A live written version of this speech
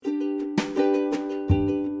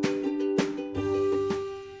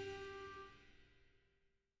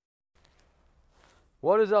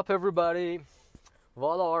What is up, everybody?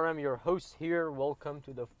 Vala RM, your host here. Welcome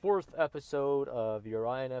to the 4th episode of your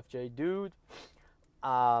INFJ Dude.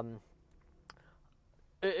 Um,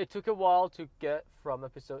 it took a while to get from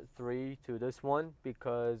episode 3 to this one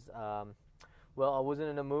because, I wasn't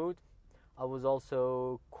in a mood. I was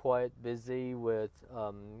also quite busy with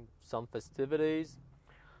some festivities.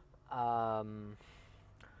 Um,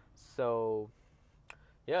 so,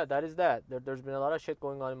 yeah, that is that. There's been a lot of shit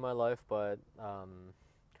going on in my life, but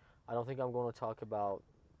I don't think I'm going to talk about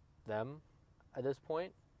them at this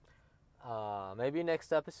point. Maybe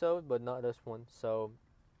next episode, but not this one. So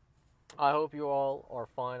I hope you all are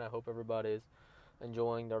fine. I hope everybody is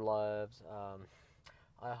enjoying their lives.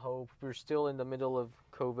 I hope we're still in the middle of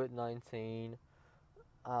COVID-19.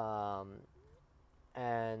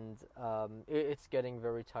 It's getting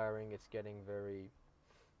very tiring. It's getting very,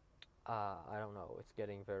 I don't know, it's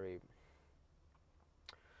getting very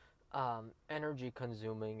energy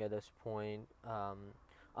consuming at this point.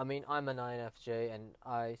 I'm an INFJ and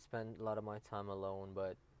I spend a lot of my time alone,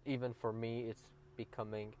 but even for me, it's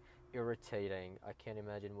becoming irritating. I can't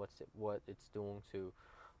imagine what it's doing to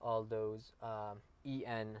all those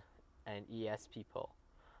EN and ES people.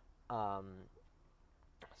 Um,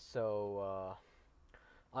 so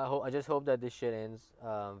I just hope that this shit ends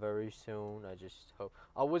very soon. I just hope.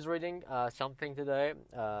 I was reading something today,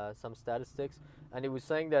 some statistics, and it was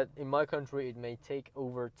saying that in my country it may take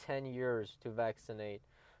over 10 years to vaccinate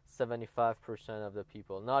 75% of the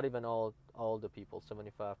people. Not even all the people,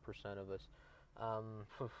 75% of us,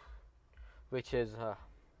 which is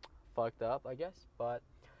fucked up, I guess. But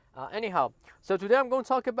anyhow, so today I'm going to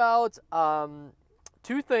talk about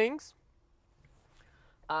two things.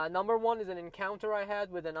 Number one is an encounter I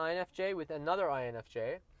had with another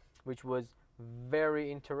INFJ, which was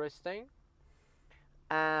very interesting.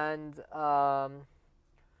 And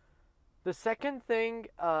the second thing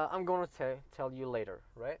I'm going to tell you later,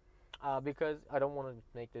 right? Because I don't want to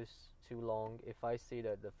make this too long. If I see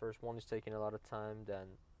that the first one is taking a lot of time,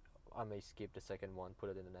 then I may skip the second one, put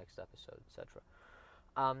it in the next episode, etc.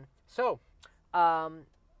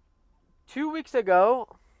 2 weeks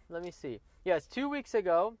ago, let me see. Yes, 2 weeks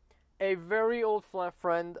ago, a very old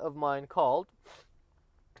friend of mine called.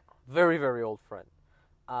 Very, very old friend.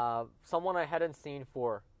 Someone I hadn't seen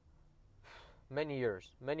for many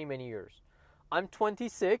years. Many years. I'm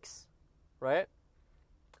 26, right?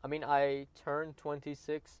 I turned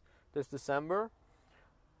 26 this December.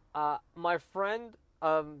 My friend,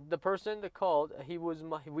 the person that called,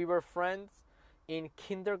 we were friends in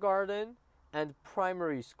kindergarten and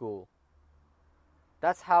primary school.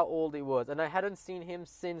 That's how old he was. And I hadn't seen him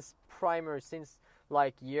since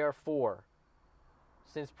like year 4.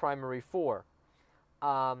 Since primary 4.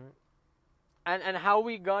 And how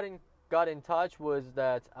we got in touch was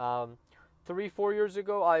that 3-4 years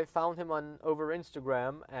ago I found him over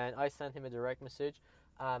Instagram and I sent him a direct message.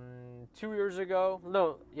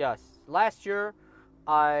 Last year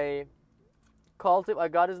I called him. I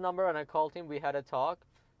got his number and I called him. We had a talk.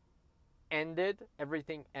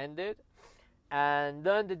 Everything ended. And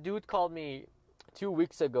then the dude called me 2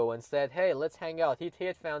 weeks ago and said, hey, let's hang out. He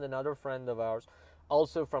had found another friend of ours,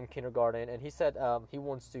 also from kindergarten, and he said he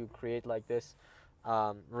wants to create like this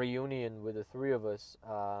reunion with the three of us.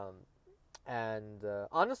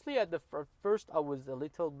 Honestly, at the first, I was a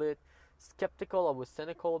little bit skeptical. I was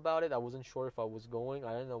cynical about it. I wasn't sure if I was going.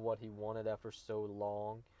 I didn't know what he wanted after so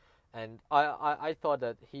long. And I thought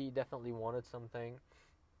that he definitely wanted something.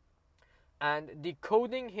 And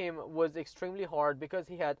decoding him was extremely hard because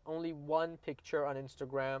he had only one picture on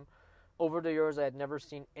Instagram. Over the years, I had never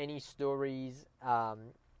seen any stories,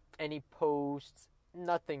 any posts,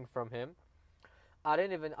 nothing from him. I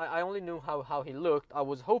only knew how he looked. I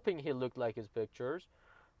was hoping he looked like his pictures.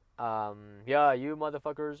 You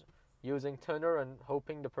motherfuckers using Tinder and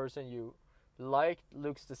hoping the person you liked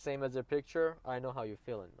looks the same as their picture. I know how you're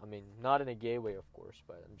feeling. Not in a gay way, of course,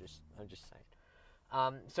 but I'm just saying.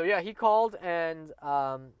 He called and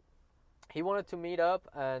he wanted to meet up,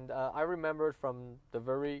 and I remembered from the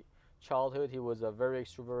very childhood he was a very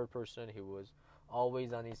extroverted person. He was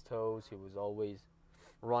always on his toes. He was always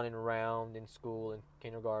running around in school and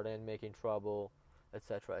kindergarten, making trouble,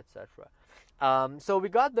 etc., etc. So we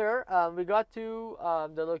got there. We got to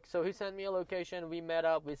So he sent me a location. We met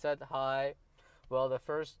up. We said hi. Well, the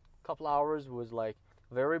first couple hours was like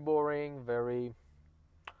very boring, very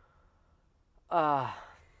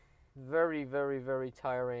very, very, very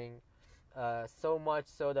tiring. So much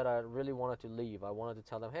so that I really wanted to leave. I wanted to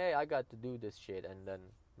tell them, hey, I got to do this shit, and then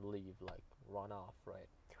leave, like run off, right?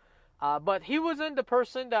 But he wasn't the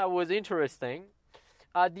person that was interesting.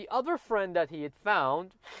 The other friend that he had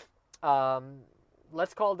found,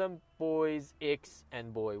 let's call them boys X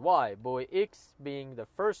and boy Y. Boy X being the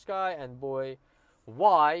first guy, and boy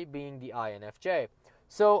Y being the INFJ.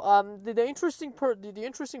 So the interesting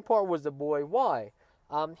part was the boy Y.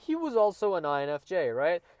 He was also an INFJ,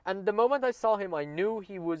 right? And the moment I saw him, I knew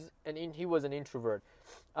he was an introvert.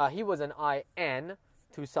 He was an IN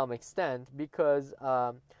to some extent because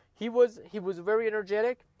he was very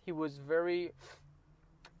energetic. He was very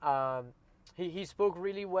he spoke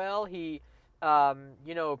really well. He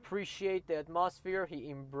appreciate the atmosphere. He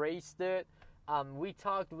embraced it. We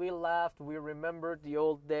talked, we laughed, we remembered the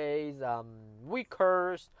old days. We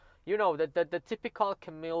cursed. The typical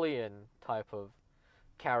chameleon type of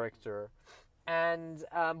character. And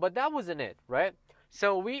but that wasn't it, right?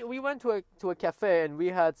 So we went to a cafe and we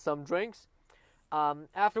had some drinks.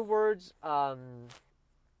 Afterwards,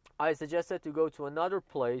 I suggested to go to another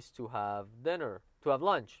place to have dinner, to have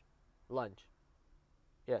lunch.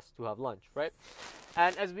 Yes, to have lunch, right?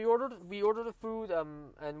 And as we ordered the food,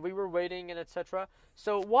 and we were waiting and etc.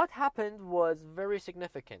 So what happened was very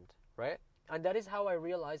significant, right? And that is how I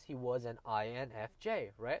realized he was an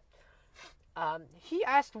INFJ, right? He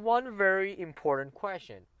asked one very important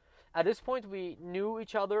question. At this point, we knew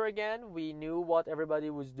each other again. We knew what everybody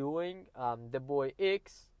was doing. The boy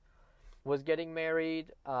X was getting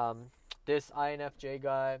married. This INFJ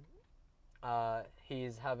guy,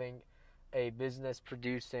 he's having a business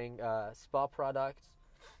producing spa products,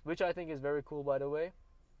 which I think is very cool, by the way.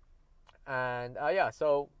 And yeah,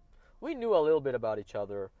 so we knew a little bit about each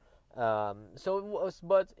other. So it was,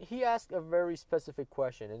 but he asked a very specific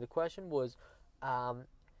question, and the question was,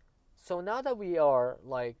 so now that we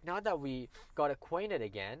got acquainted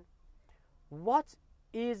again, what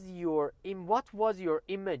what was your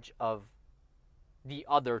image of the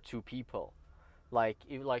other two people? Like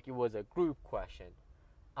it was a group question.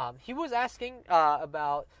 He was asking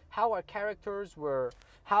about how our characters were,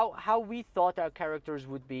 how we thought our characters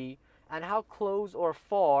would be, and how close or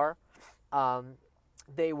far um,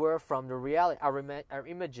 they were from the reality. Our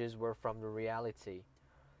images were from the reality,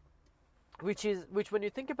 which when you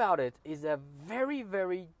think about it is a very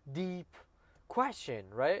very deep question,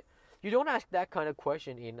 right? You don't ask that kind of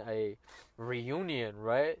question in a reunion,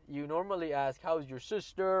 right? You normally ask, "How's your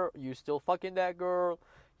sister? You still fucking that girl?"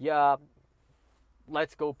 Yeah,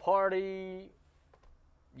 let's go party.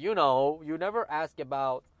 You never ask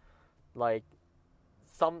about like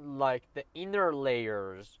the inner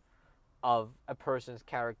layers of a person's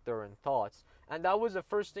character and thoughts. And that was the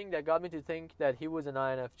first thing that got me to think that he was an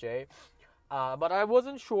INFJ. But I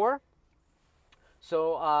wasn't sure.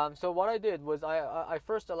 So what I did was I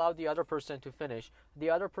first allowed the other person to finish.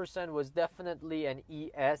 The other person was definitely an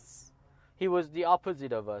ES. He was the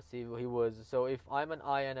opposite of us. He was, so if I'm an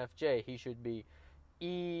INFJ, he should be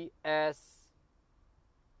ES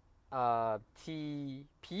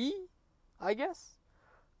TP, I guess.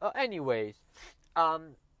 Anyways,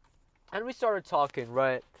 and we started talking,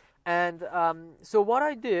 right? And so what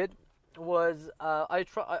I did was I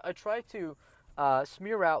tried to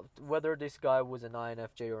smear out whether this guy was an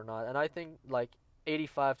INFJ or not, and I think like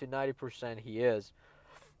 85 to 90% he is.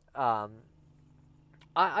 Um,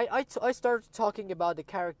 I started talking about the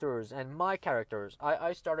characters and my characters.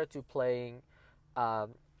 I started to playing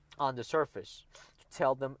um, on the surface to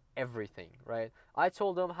tell them everything, right? I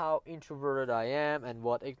told them how introverted I am and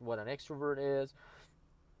what an extrovert is,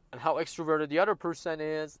 and how extroverted the other person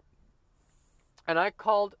is. And I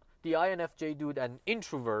called the INFJ dude an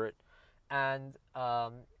introvert, and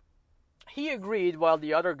he agreed while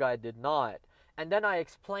the other guy did not. And then I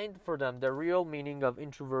explained for them the real meaning of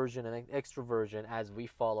introversion and extroversion as we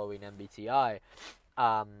follow in MBTI.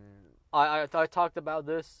 Um, I talked about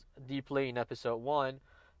this deeply in episode 1,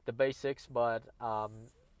 the basics, but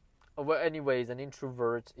well, anyways, an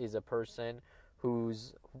introvert is a person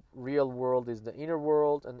whose real world is the inner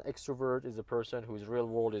world, and extrovert is a person whose real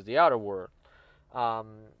world is the outer world. Um,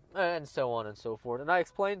 and so on and so forth. And I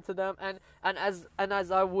explained to them, and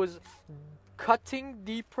as I was cutting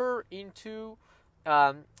deeper into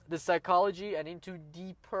the psychology and into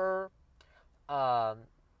deeper um,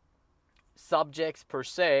 subjects per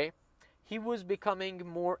se, he was becoming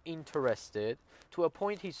more interested to a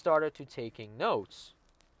point he started to taking notes,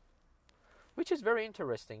 which is very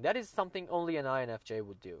interesting. That is something only an INFJ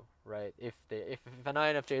would do, right? If an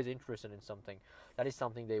INFJ is interested in something, that is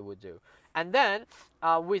something they would do. And then,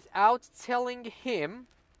 without telling him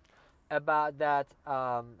about that,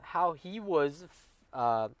 how he was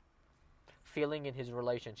feeling in his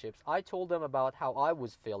relationships, I told him about how I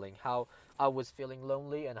was feeling, how I was feeling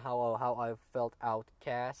lonely, and how I felt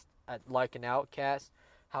outcast, like an outcast,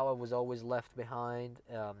 how I was always left behind,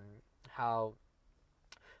 how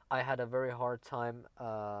I had a very hard time,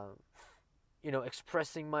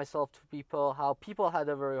 expressing myself to people, how people had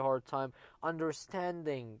a very hard time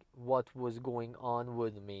understanding what was going on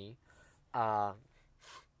with me, uh,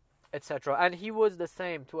 etc. And he was the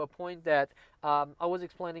same, to a point that I was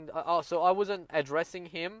explaining. So I wasn't addressing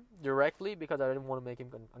him directly because I didn't want to make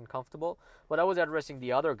him uncomfortable, but I was addressing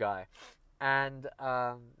the other guy. And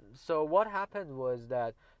so what happened was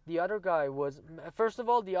that the other guy was, first of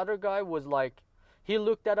all, the other guy was like, he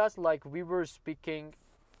looked at us like we were speaking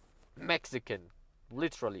Mexican,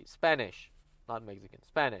 literally Spanish, not Mexican,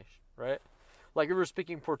 Spanish, right? Like we were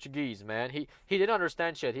speaking Portuguese, man. He didn't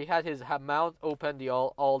understand shit. He had his mouth open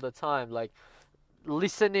all the time, like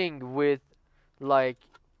listening like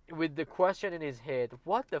with the question in his head.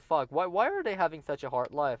 What the fuck? Why are they having such a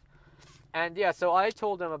hard life? And yeah, so I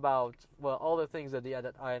told him about, well, all the things that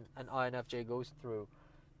an INFJ goes through.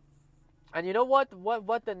 And you know what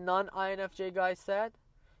the non-INFJ guy said?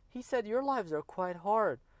 He said, "Your lives are quite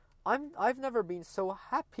hard. I've never been so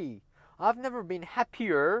happy. I've never been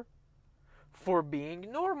happier for being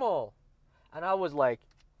normal." And I was like,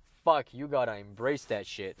 "Fuck, you gotta embrace that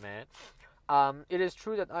shit, man." It is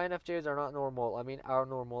true that INFJs are not normal. I mean, our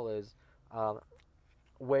normal is um,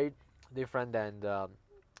 way different than the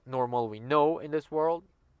normal we know in this world,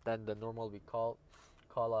 than the normal we call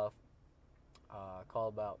off, call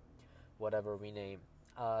about whatever we name.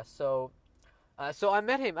 So I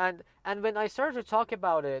met him, and when I started to talk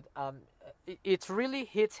about it, it really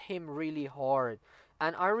hits him really hard,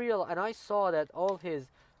 and I saw that all his,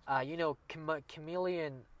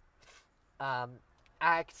 chameleon um,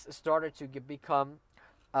 acts started to become,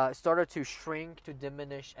 started to shrink, to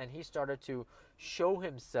diminish, and he started to show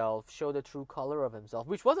the true color of himself,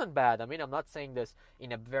 which wasn't bad. I mean, I'm not saying this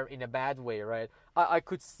in a bad way, right? I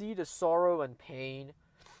could see the sorrow and pain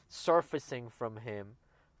surfacing from him,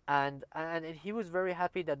 and he was very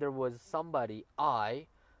happy that there was somebody,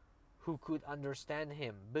 who could understand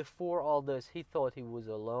him. Before all this, he thought he was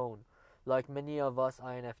alone, like many of us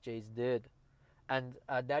INFJs did, and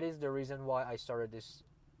that is the reason why I started this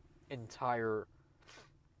entire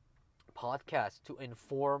podcast, to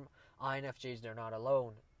inform INFJs they're not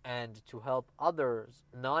alone, and to help others,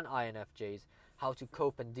 non-INFJs, how to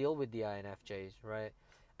cope and deal with the INFJs, right?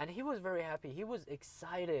 And he was very happy. He was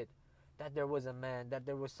excited that there was a man, that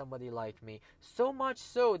there was somebody like me. So much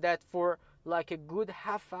so that for like a good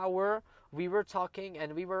half hour, we were talking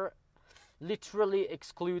and we were literally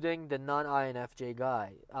excluding the non-INFJ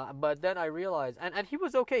guy. But then I realized, and he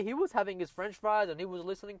was okay. He was having his French fries and he was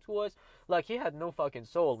listening to us like he had no fucking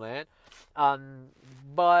soul, man.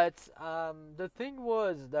 But the thing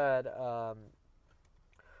was that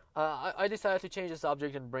I decided to change the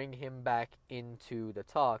subject and bring him back into the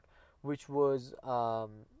talk, which was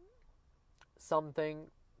something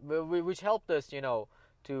which helped us,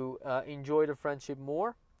 to enjoy the friendship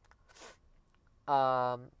more.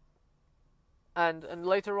 Um, and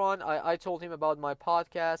later on, I told him about my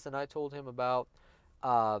podcast, and I told him about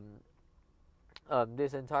um,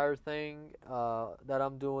 this entire thing that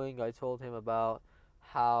I'm doing. I told him about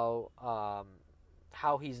how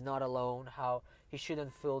how he's not alone, how he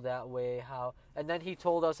shouldn't feel that way, and then he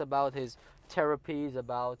told us about his therapies,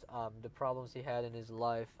 about the problems he had in his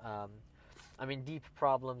life. I mean, deep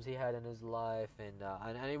problems he had in his life, and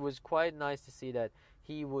it was quite nice to see that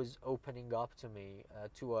he was opening up to me,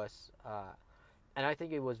 to us, and I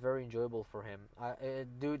think it was very enjoyable for him.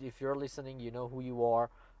 Dude, if you're listening, you know who you are.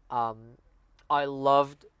 Um, I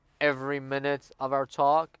loved every minute of our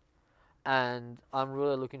talk, and I'm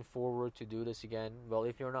really looking forward to do this again. Well,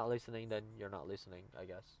 if you're not listening, then you're not listening, I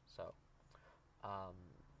guess. So,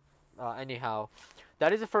 um, anyhow,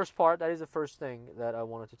 that is the first part. That is the first thing that I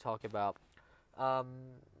wanted to talk about. Um,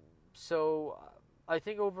 so I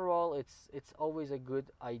think overall, it's always a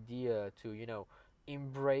good idea to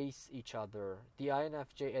embrace each other. The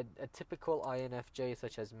INFJ, a typical INFJ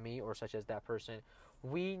such as me or such as that person,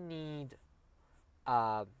 we need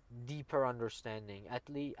deeper understanding at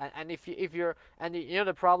least. And if you're, and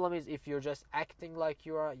the problem is, if you're just acting like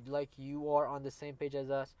you are on the same page as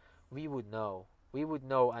us, we would know.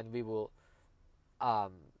 And we will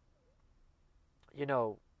um you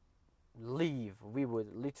know leave. We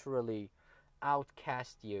would literally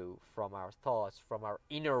outcast you from our thoughts, from our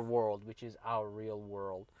inner world, which is our real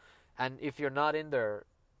world. And if you're not in there,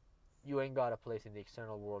 you ain't got a place in the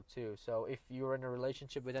external world too. So if you're in a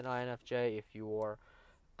relationship with an INFJ, if you're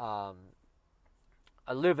um,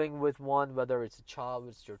 living with one, whether it's a child,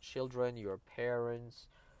 it's your children, your parents,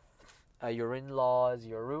 your in-laws,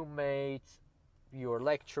 your roommates, your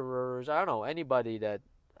lecturers, I don't know, anybody that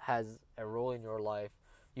has a role in your life,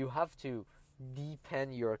 you have to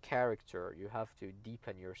deepen your character. You have to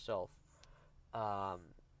deepen yourself, um,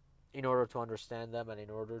 in order to understand them and in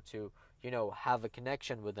order to, have a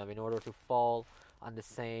connection with them, in order to fall on the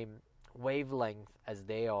same wavelength as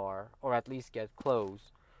they are, or at least get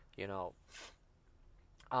close. You know,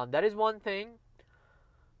 that is one thing.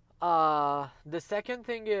 The second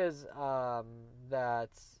thing is that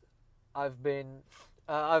I've been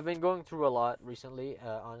I've been going through a lot recently,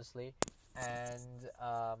 honestly, and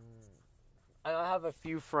I have a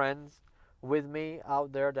few friends with me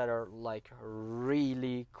out there that are like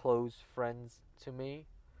really close friends to me.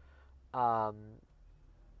 Um,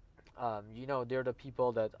 they're the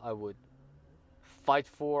people that I would fight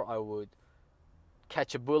for. I would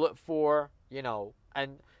catch a bullet for.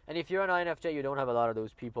 And if you're an INFJ, you don't have a lot of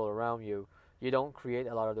those people around you. You don't create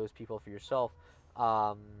a lot of those people for yourself.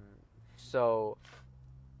 Um, so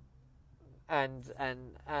and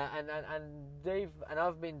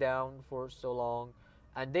I've been down for so long,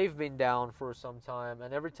 and they've been down for some time,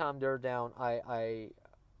 and every time they're down, I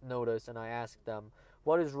notice and I ask them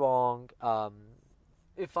what is wrong.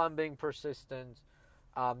 If I'm being persistent,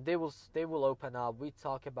 they will open up. We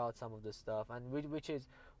talk about some of this stuff, and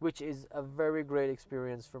which is a very great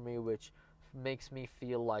experience for me, which makes me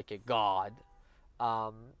feel like a god.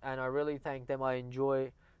 And I really thank them. I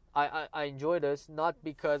enjoy this not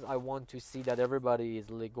because I want to see that everybody is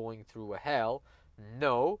going through a hell.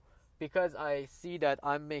 No, because I see that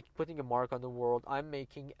putting a mark on the world. I'm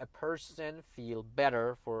making a person feel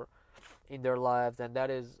better for in their lives, and that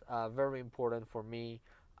is very important for me.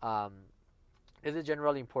 Um, this is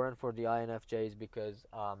generally important for the INFJs because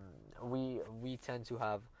we tend to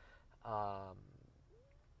have um,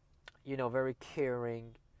 very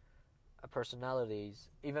caring personalities,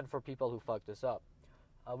 even for people who fucked us up,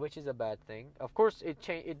 which is a bad thing. Of course,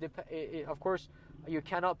 of course, you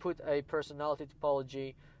cannot put a personality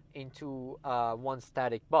typology into one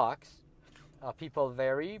static box. People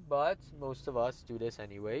vary, but most of us do this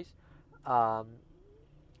anyways. Um,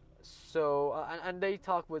 and they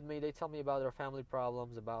talk with me. They tell me about their family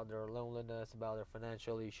problems, about their loneliness, about their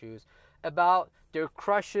financial issues, about their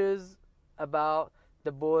crushes, about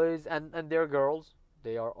the boys and their girls.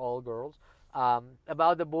 They are all girls.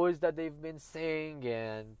 About the boys that they've been seeing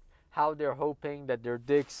and how they're hoping that their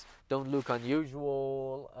dicks don't look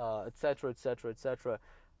unusual, etc., etc., etc.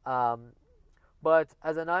 But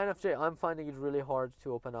as an INFJ, I'm finding it really hard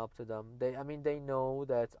to open up to them. They know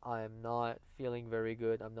that I'm not feeling very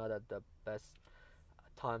good. I'm not at the best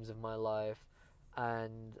times of my life,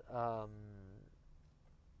 and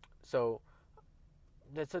so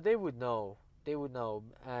so they would know. They would know,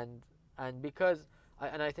 and because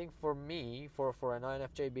I think for me, for an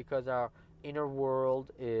INFJ, because our inner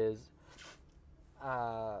world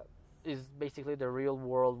uh, is basically the real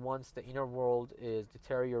world. Once the inner world is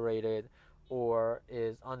deteriorated or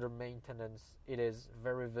is under maintenance, it is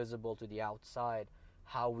very visible to the outside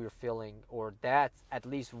how we're feeling, or that at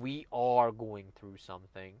least we are going through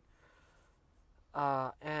something.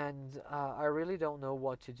 And I really don't know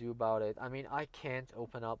what to do about it. I mean, I can't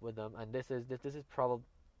open up with them, and this is probably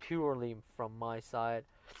purely from my side.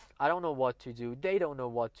 I don't know what to do. They don't know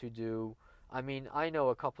what to do. I mean, I know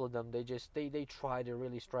a couple of them. They try to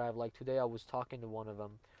really strive. Like today, I was talking to one of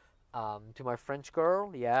them, to my French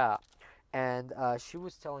girl, yeah, and she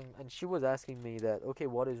was asking me that, okay,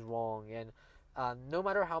 what is wrong, and no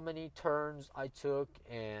matter how many turns I took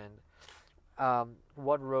and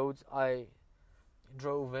what roads I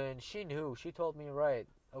drove in, she knew. She told me, right,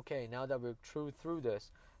 okay, now that we're through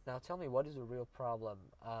this, now tell me what is the real problem.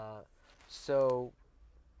 So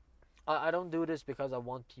I don't do this because I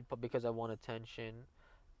want people, because I want attention.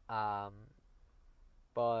 Um,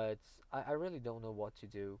 but I really don't know what to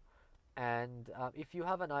do. And if you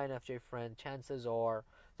have an INFJ friend, chances are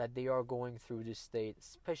that they are going through this state,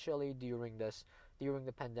 especially during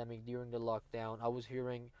the pandemic, during the lockdown. I was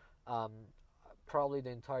hearing um, probably the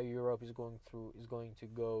entire Europe is going to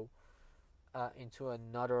go into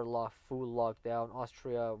another full lockdown.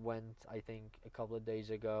 Austria went, I think, a couple of days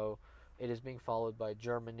ago. It is being followed by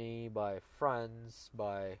Germany, by France,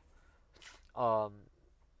 by um,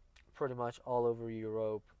 pretty much all over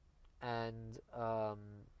Europe. And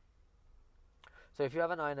so if you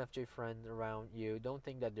have an INFJ friend around you, don't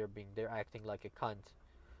think that they're acting like a cunt.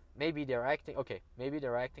 Maybe they're acting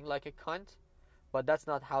like a cunt, but that's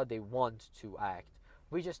not how they want to act.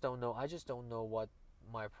 We just don't know. I just don't know what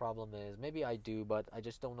my problem is. Maybe I do, but I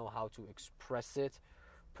just don't know how to express it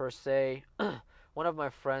per se. One of my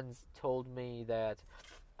friends told me that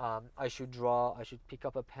I should draw, I should pick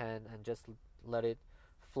up a pen and just let it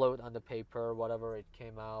float on the paper, whatever it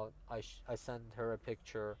came out. I sent her a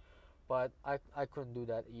picture, but I couldn't do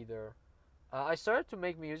that either. I started to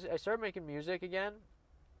make music. I started making music again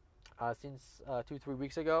since 2 3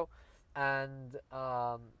 weeks ago, and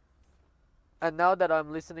now that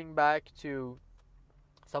I'm listening back to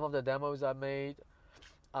some of the demos I made,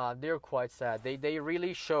 they're quite sad. They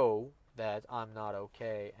really show that I'm not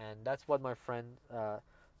okay, and that's what my friend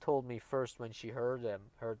told me first when she heard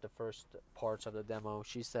the first parts of the demo.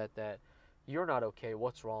 She said that you're not okay.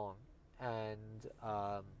 What's wrong? And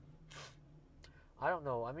I don't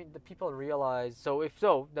know. I mean, the people realize. So if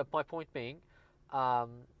so, my point being,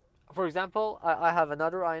 um, for example, I have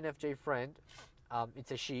another INFJ friend.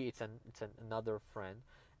 It's a she. Another friend,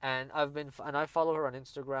 and I follow her on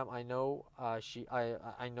Instagram. I know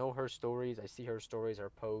I know her stories. I see her stories,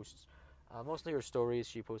 her posts. Mostly her stories.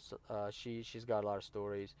 She posts. She's got a lot of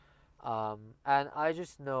stories. And I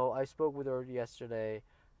just know. I spoke with her yesterday,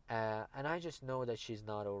 and I just know that she's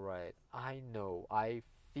not alright. I know. I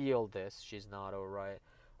feel this. She's not alright.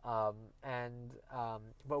 And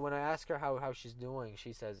but when I ask her how she's doing,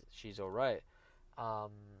 she says she's alright.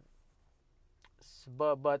 Um,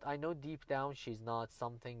 but I know deep down she's not.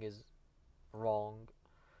 Something is wrong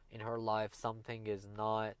in her life. Something is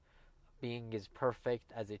not being as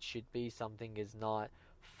perfect as it should be. Something is not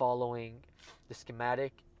following the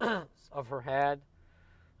schematic of her head.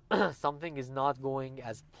 Something is not going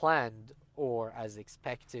as planned or as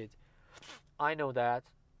expected. I know that,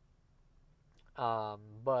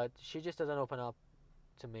 but she just doesn't open up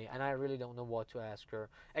to me, and I really don't know what to ask her.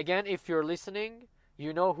 Again, if you're listening,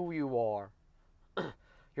 you know who you are.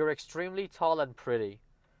 You're extremely tall and pretty.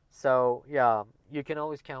 So yeah, you can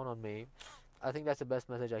always count on me. I think that's the best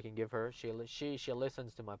message I can give her. She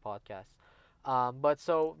listens to my podcast. But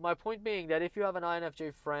so my point being that if you have an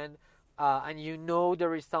INFJ friend, and you know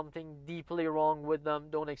there is something deeply wrong with them,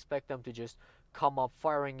 don't expect them to just come up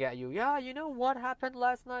firing at you. Yeah, you know what happened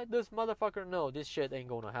last night? This motherfucker. No, this shit ain't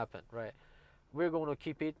gonna happen, right? We're gonna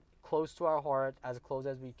keep it close to our heart, as close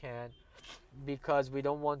as we can, because we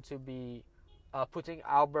don't want to be putting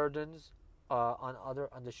our burdens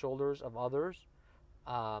on the shoulders of others.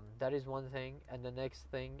 That is one thing, and the next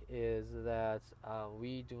thing is that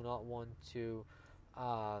we do not want to,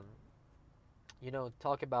 um,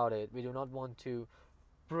 talk about it. We do not want to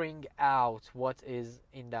bring out what is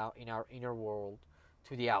in our inner world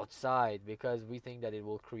to the outside, because we think that it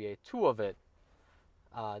will create two of it.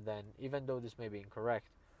 Then, even though this may be incorrect,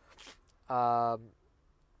 um,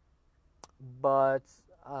 but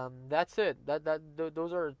that's it.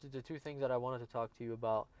 Those are the two things that I wanted to talk to you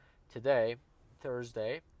about today,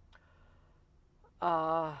 Thursday.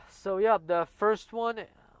 So yeah, the first one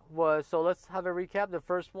was, so let's have a recap. The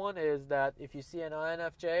first one is that if you see an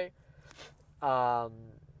INFJ, um,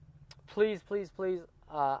 please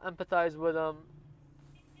empathize with them.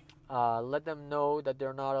 Let them know that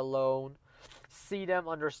they're not alone. See them,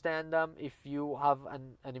 understand them. If you have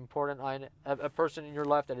an important a person in your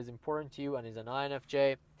life that is important to you and is an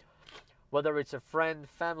INFJ, whether it's a friend,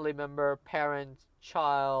 family member, parent,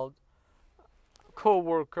 child,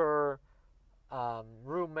 co-worker,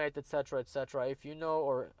 roommate, etc., etc. If you know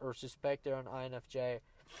or suspect they're an INFJ,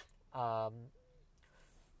 um,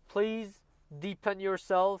 please deepen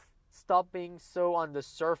yourself. Stop being so on the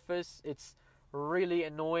surface. It's really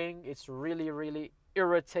annoying. It's really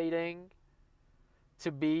irritating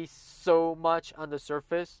to be so much on the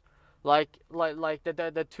surface. Like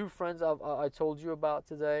the two friends I told you about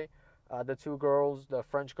today, the two girls, the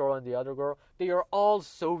French girl and the other girl, they are all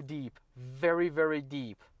so deep, very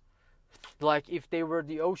deep. Like if they were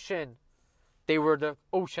the ocean, they were the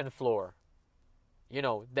ocean floor.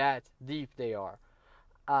 That deep they are.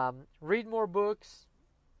 Read more books.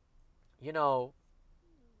 You know,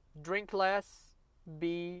 drink less.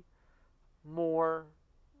 Be more,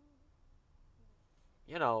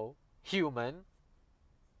 human.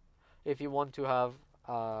 If you want to have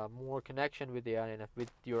more connection with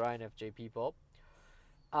with your INFJ people.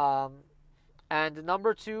 Um, and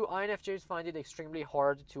number two, INFJs find it extremely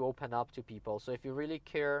hard to open up to people. So if you really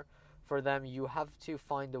care for them, you have to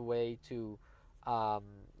find a way to um,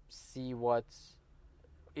 see what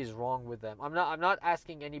is wrong with them. I'm not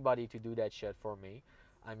asking anybody to do that shit for me.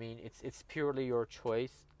 I mean, it's purely your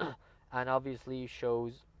choice, and obviously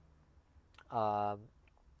shows um,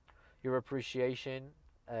 your appreciation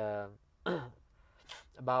uh,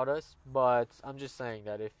 about us. But I'm just saying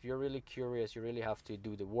that if you're really curious, you really have to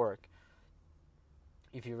do the work.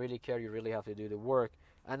 If you really care, you really have to do the work.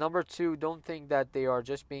 And number two, don't think that they are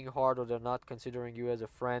just being hard or they're not considering you as a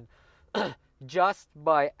friend. Just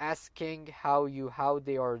by asking how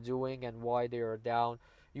they are doing and why they are down,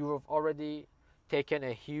 you have already taken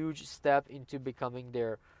a huge step into becoming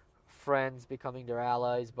their friends, becoming their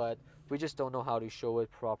allies. But we just don't know how to show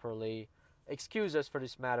it properly. excuse us for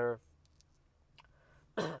this matter,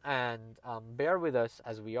 and bear with us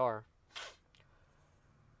as we are.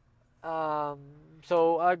 Um,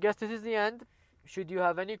 so I guess this is the end. Should you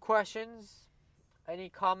have any questions, any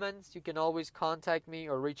comments, you can always contact me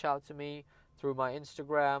or reach out to me through my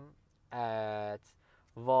Instagram at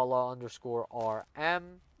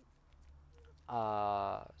Vala_RM.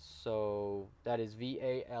 So that is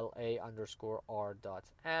VALA_R.M.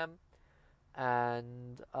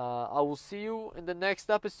 And I will see you in the next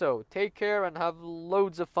episode. Take care and have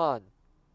loads of fun.